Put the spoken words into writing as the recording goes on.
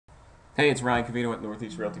Hey, it's Ryan Cavino at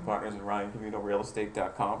Northeast Realty Partners and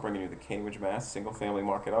RyanCavinoRealEstate.com, bringing you the Cambridge, Mass. single-family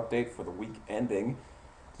market update for the week ending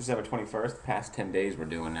December 21st. Past 10 days we're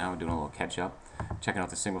doing now. We're doing a little catch-up, checking out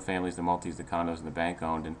the single families, the multis, the condos, and the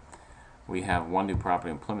bank-owned. And we have one new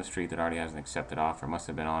property in Plymouth Street that already has an accepted offer. Must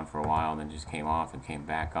have been on for a while and then just came off and came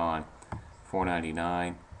back on.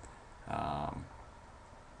 499.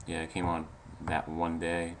 Yeah, it came on that one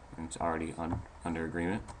day and it's already under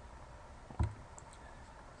agreement,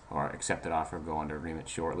 or accepted offer, go under agreement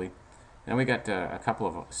shortly. Then we got a couple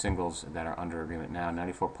of singles that are under agreement now.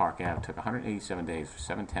 94 Park Ave took 187 days for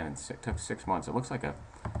 710 and took 6 months. It looks like a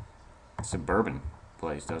suburban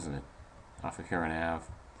place, doesn't it? Off of Huron Ave.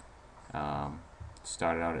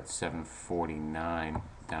 Started out at 749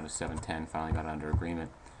 down to 710. Finally got under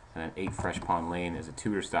agreement. And then 8 Fresh Pond Lane is a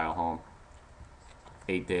Tudor style home.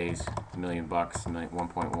 8 days, $1 million,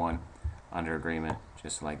 1.1 under agreement,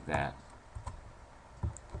 just like that.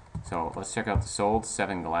 So let's check out the sold.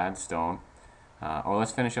 7 Gladstone.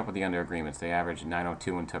 Let's finish up with the under agreements. They averaged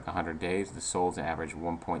 902 and took 100 days. The solds averaged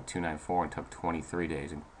 1.294 and took 23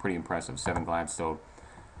 days. And pretty impressive. 7 Gladstone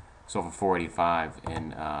sold for 485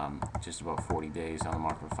 in just about 40 days, on the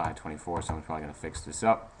market for 524. So I'm probably going to fix this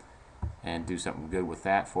up and do something good with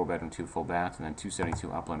that. 4-bedroom, 2 full baths, and then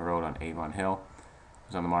 272 Upland Road on Avon Hill. It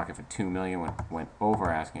was on the market for $2 million. Went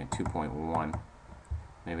over asking at 2.1.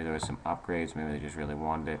 Maybe there was some upgrades. Maybe they just really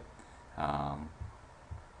wanted it.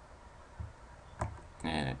 And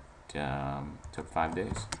it took 5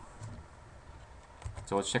 days.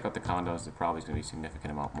 So let's check out the condos. There probably is going to be a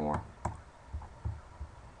significant amount more.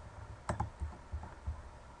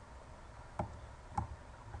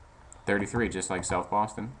 $33, just like South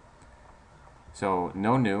Boston. So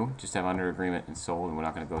no new, just have under agreement and sold, and we're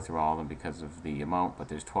not going to go through all of them because of the amount, but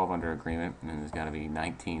there's 12 under agreement, and then there's got to be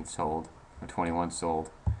 19 sold, or 21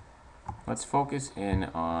 sold. Let's focus in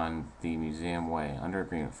on the Museum Way. Under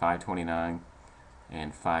agreement, 529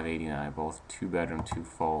 and 589, both 2-bedroom, 2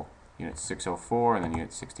 full. Unit 604 and then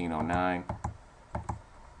unit 1609.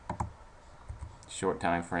 Short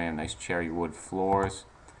time frame, nice cherry wood floors.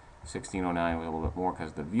 1609 with a little bit more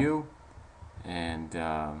because of the view. And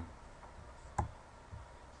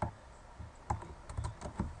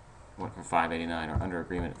went for 589, or under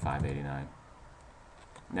agreement at 589.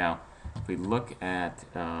 Now, if we look at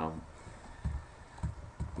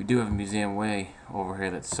we do have a Museum Way over here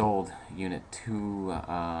that's sold, unit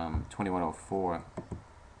 2104,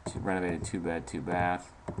 renovated 2-bed,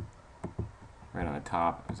 2-bath, right on the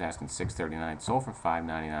top. I was asking 639, sold for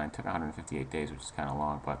 599, took 158 days, which is kind of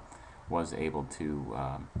long, but was able to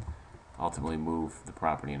ultimately move the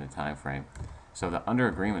property in a time frame. So the under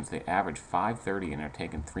agreements, they average 530 and are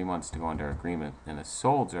taking 3 months to go under agreement, and the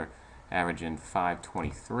solds are averaging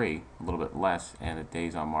 523, a little bit less, and the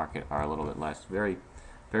days on market are a little bit less. Very,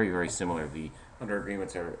 very similar. The under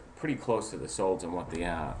agreements are pretty close to the solds and what the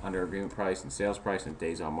under agreement price and sales price and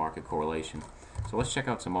days on market correlation. So let's check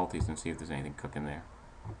out some multis and see if there's anything cooking there.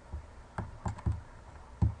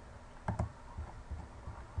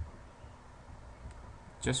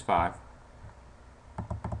 Just 5.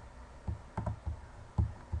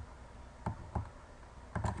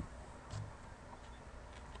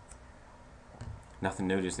 Nothing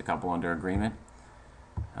new, just a couple under agreement.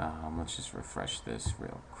 Let's just refresh this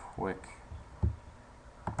real quick.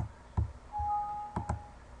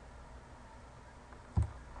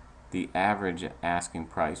 The average asking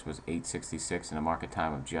price was $866 in a market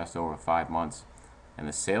time of just over 5 months, and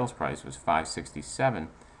the sales price was $567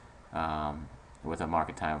 with a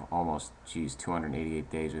market time of almost 288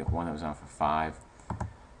 days. We have one that was on for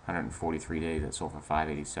 543 days that sold for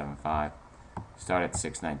 587.5. Started at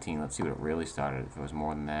 619. Let's see what it really started, if it was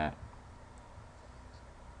more than that.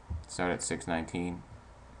 Started at 619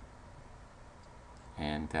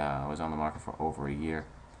 and was on the market for over a year.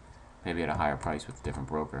 Maybe at a higher price with a different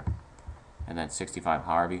broker. And then 65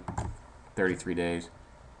 Harvey, 33 days,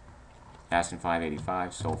 asking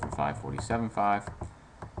 585, sold for 547.5.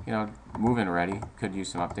 You know, move-in ready. Could use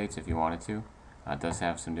some updates if you wanted to. Does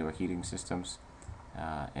have some newer heating systems,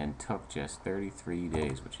 and took just 33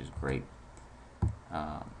 days, which is great.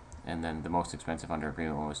 And then the most expensive under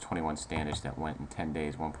agreement one was 21 Standish that went in 10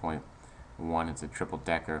 days, 1.1. It's a triple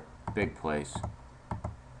decker, big place,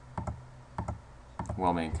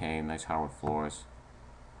 well maintained, nice hardwood floors,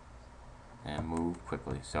 and move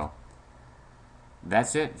quickly. So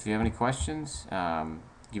that's it. If you have any questions,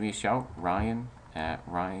 give me a shout. Ryan at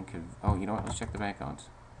Ryan. Oh, you know what? Let's check the bank owns.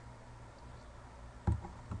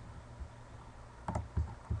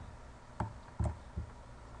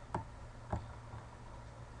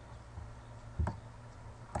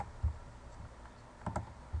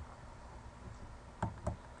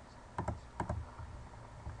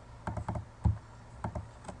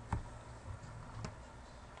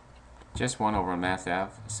 Just one over on Mass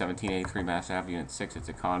Ave, 1783 Mass Ave, Unit 6. It's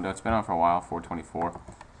a condo. It's been on for a while, 424.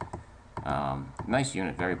 Nice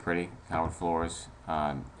unit, very pretty. Howard floors,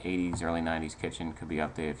 80s, early 90s kitchen. Could be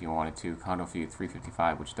updated if you wanted to. Condo fee of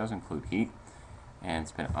 $355, which does include heat. And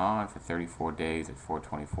it's been on for 34 days at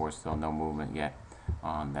 424. Still no movement yet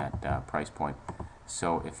on that price point.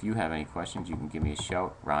 So if you have any questions, you can give me a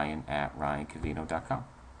shout, Ryan at ryancavino.com.